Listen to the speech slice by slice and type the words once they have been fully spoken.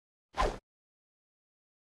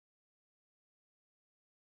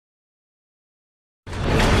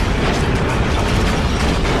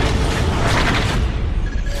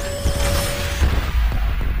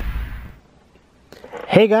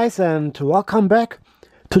Hey guys, and welcome back.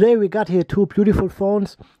 Today we got here two beautiful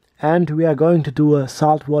phones and we are going to do a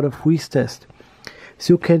saltwater freeze test. As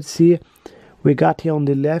you can see, we got here on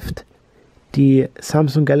the left the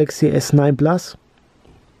Samsung Galaxy S9 Plus.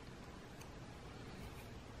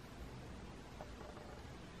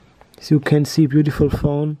 As you can see, beautiful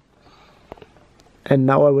phone. And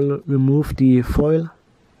now I will remove the foil.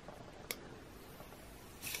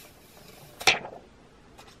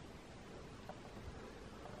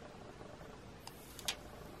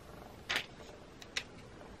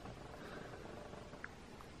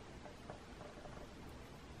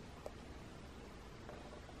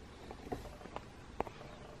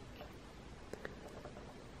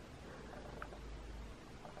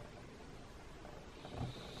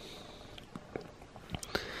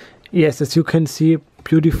 Yes, as you can see,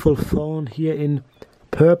 beautiful phone here in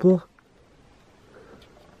purple.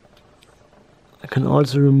 I can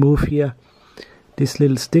also remove here this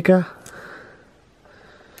little sticker.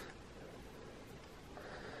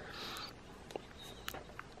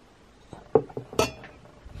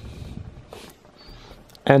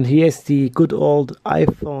 And here's the good old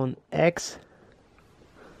iPhone X.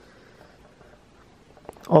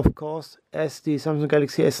 Of course, as the Samsung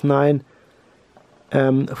Galaxy S9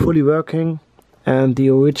 fully working, and the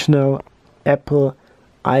original Apple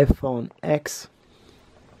iPhone X.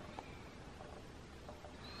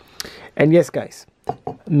 And yes guys,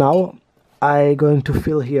 now I'm going to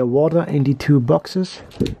fill here water in the two boxes,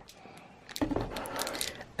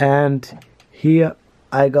 and here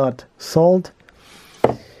I got salt.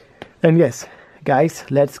 And yes guys,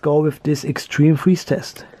 let's go with this extreme freeze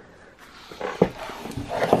test.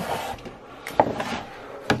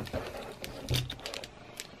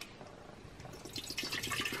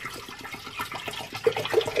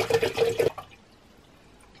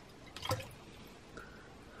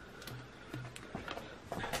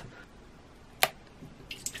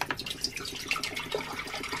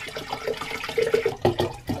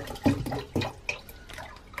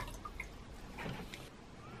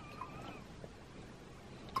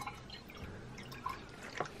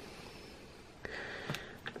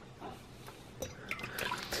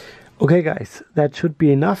 Okay guys, that should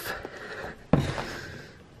be enough.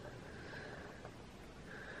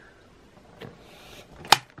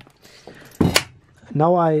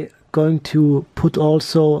 Now I'm going to put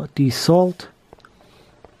also the salt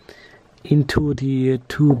into the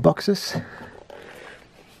two boxes.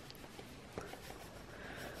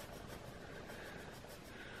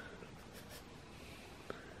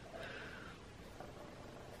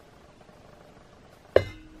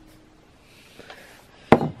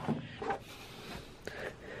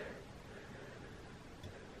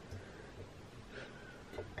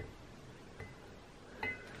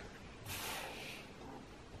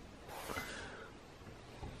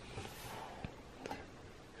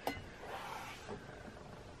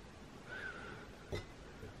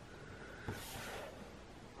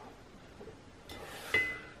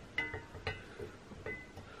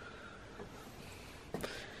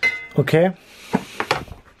 Okay.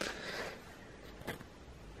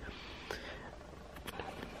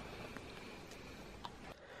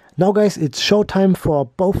 Now guys, it's showtime for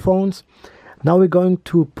both phones. Now we're going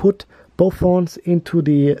to put both phones into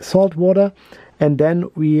the salt water, and then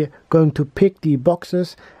we're going to pick the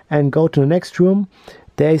boxes and go to the next room.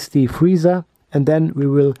 There's the freezer, and then we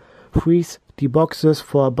will freeze the boxes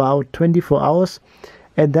for about 24 hours,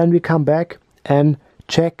 and then we come back and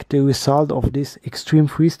check the result of this extreme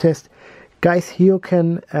freeze test. Guys, here you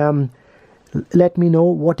can let me know,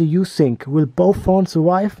 what do you think? Will both phones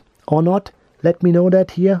survive or not? Let me know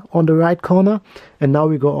that here on the right corner. And now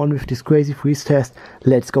we go on with this crazy freeze test.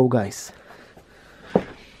 Let's go guys.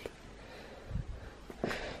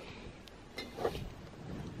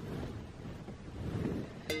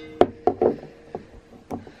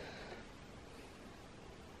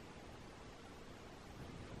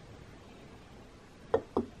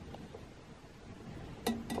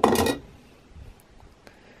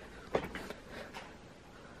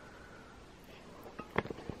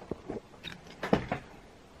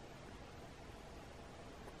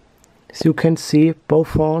 As you can see, both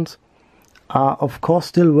phones are of course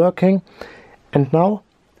still working. And now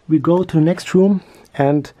we go to the next room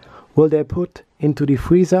and will they put into the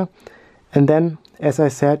freezer. And then, as I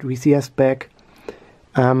said, we see us back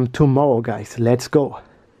tomorrow guys. Let's go.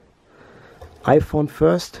 iPhone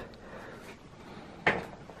first.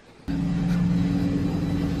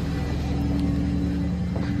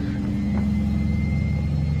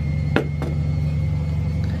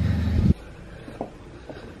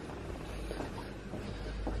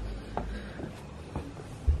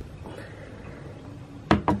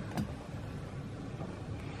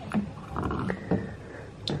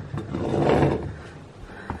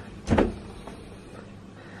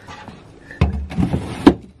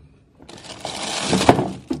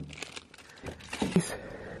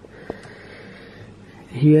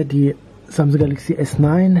 Here the Samsung Galaxy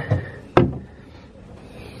S9,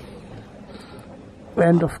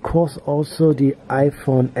 and of course also the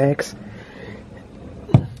iPhone X.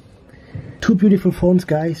 Two beautiful phones,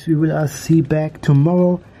 guys. We will see back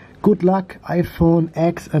tomorrow. Good luck, iPhone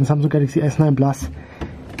X and Samsung Galaxy S9 Plus.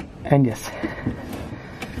 And yes,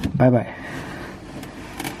 bye bye.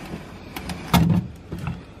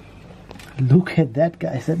 Look at that,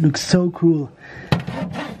 guys. That looks so cool.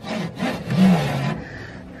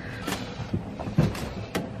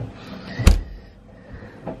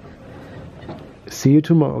 See you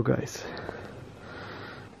tomorrow, guys.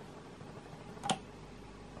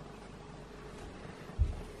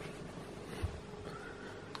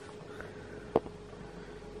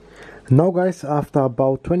 Now, guys, after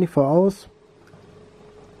about 24 hours,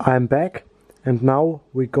 I'm back, and now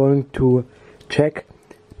we're going to check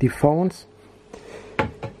the phones.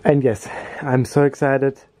 And yes, I'm so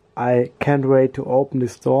excited. I can't wait to open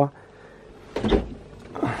this door.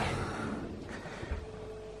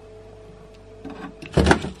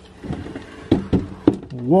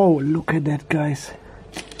 Whoa, look at that, guys.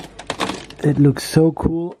 It looks so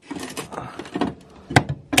cool.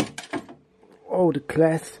 Oh, the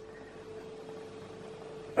glass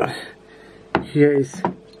here is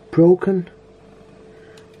broken.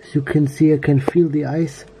 As you can see, I can feel the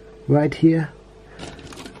ice right here.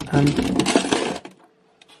 And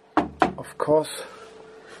of course,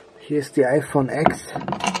 here's the iPhone X.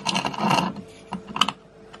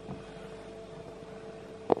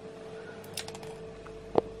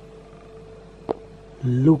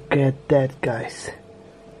 Look at that, guys.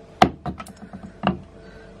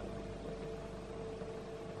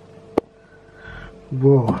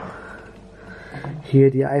 Whoa. Here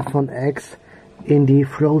the iPhone X in the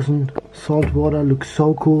frozen salt water looks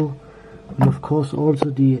so cool. And of course also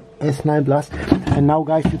the S9 Plus. And now,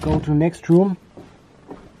 guys, we go to the next room.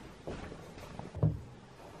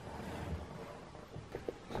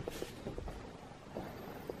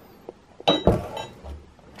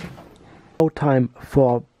 No time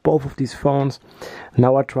for both of these phones.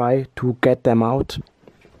 Now I try to get them out.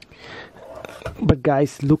 But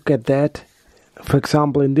guys, look at that. For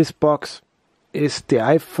example, in this box is the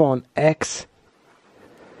iPhone X.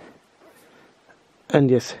 And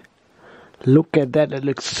yes, look at that, it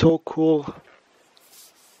looks so cool.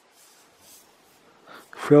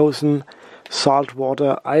 Frozen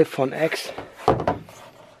saltwater iPhone X.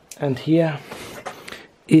 And here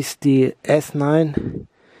is the S9.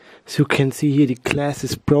 As you can see here, the glass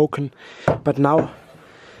is broken. But now,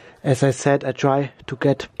 as I said, I try to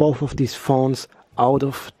get both of these phones out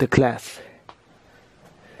of the glass.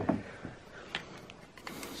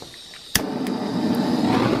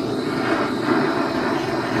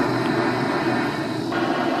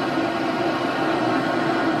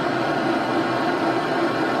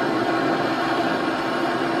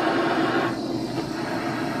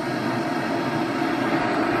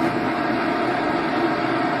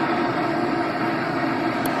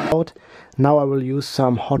 Now I will use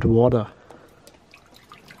some hot water.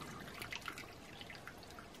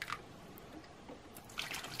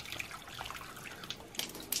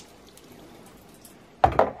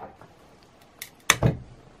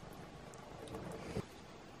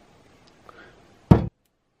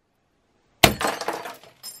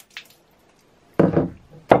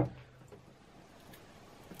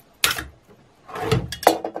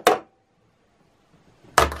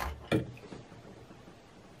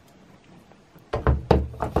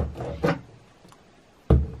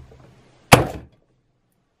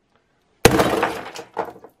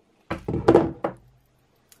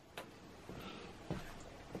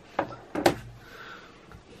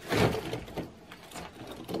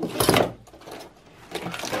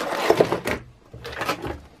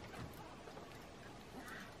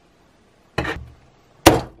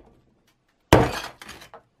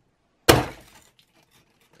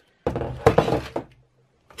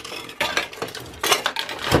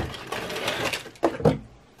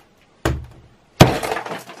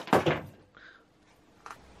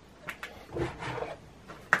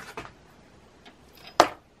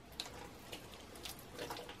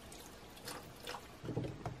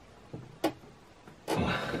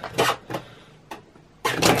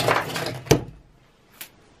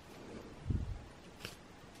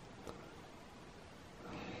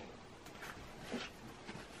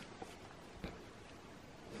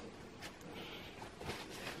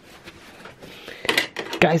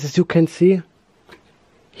 Guys, as you can see,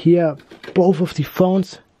 here both of the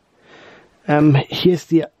phones. Here's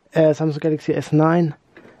the Samsung Galaxy S9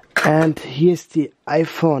 and here's the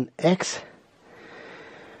iPhone X.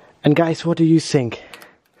 And guys, what do you think?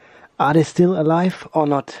 Are they still alive or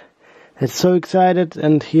not? It's so excited,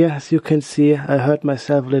 and here, as you can see, I hurt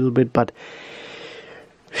myself a little bit, but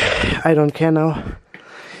I don't care now.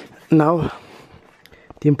 Now,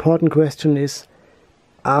 the important question is,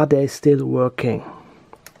 are they still working?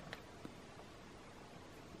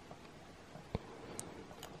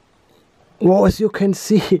 Well, as you can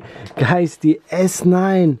see, guys, the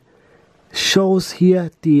S9 shows here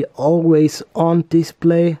the always on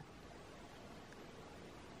display.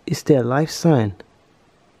 Is there a live sign?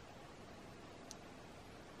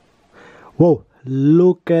 Whoa,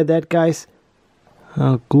 look at that, guys.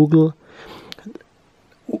 Google.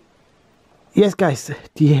 Yes, guys,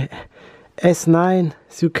 the S9,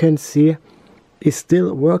 as you can see, is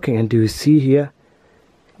still working. And do you see here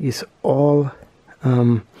is all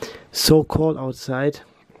so cold outside,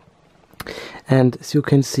 and as you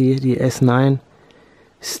can see, the S9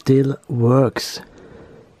 still works.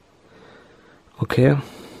 Okay,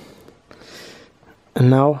 and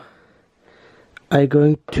now I'm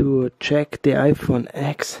going to check the iPhone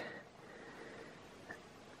X.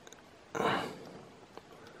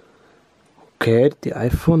 Okay, the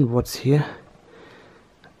iPhone, what's here?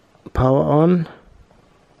 Power on.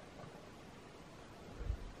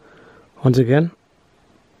 Once again.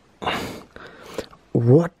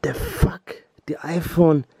 What the fuck? The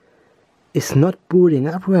iPhone is not booting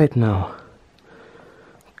up right now.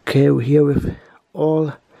 Okay, we're here with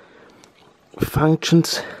all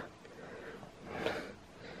functions.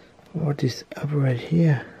 What is up right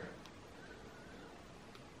here?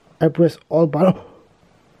 I press all button.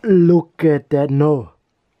 Look at that. No.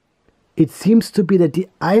 It seems to be that the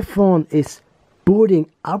iPhone is booting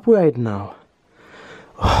up right now.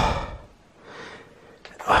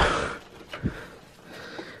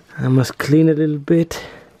 I must clean it a little bit.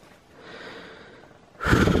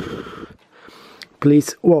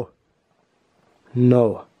 Please. Whoa.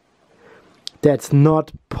 No. That's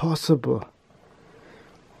not possible.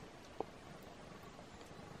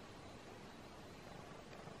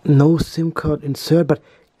 No SIM card insert, but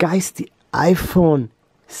guys, the iPhone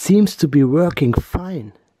seems to be working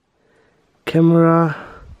fine. Camera.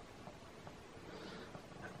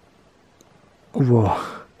 Whoa.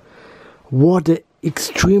 What a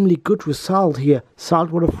extremely good result here.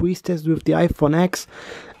 Saltwater freeze test with the iPhone X,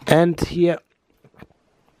 and here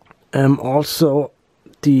also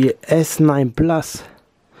the S9 Plus.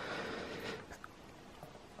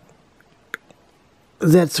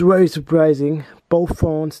 That's very surprising. Both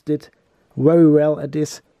phones did very well at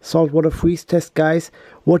this saltwater freeze test, guys.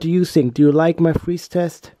 What do you think? Do you like my freeze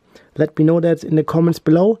test? Let me know that in the comments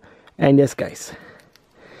below. And yes, guys,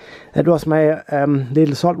 that was my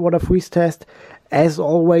little saltwater freeze test. As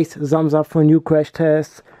always, thumbs up for new crash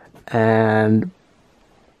tests, and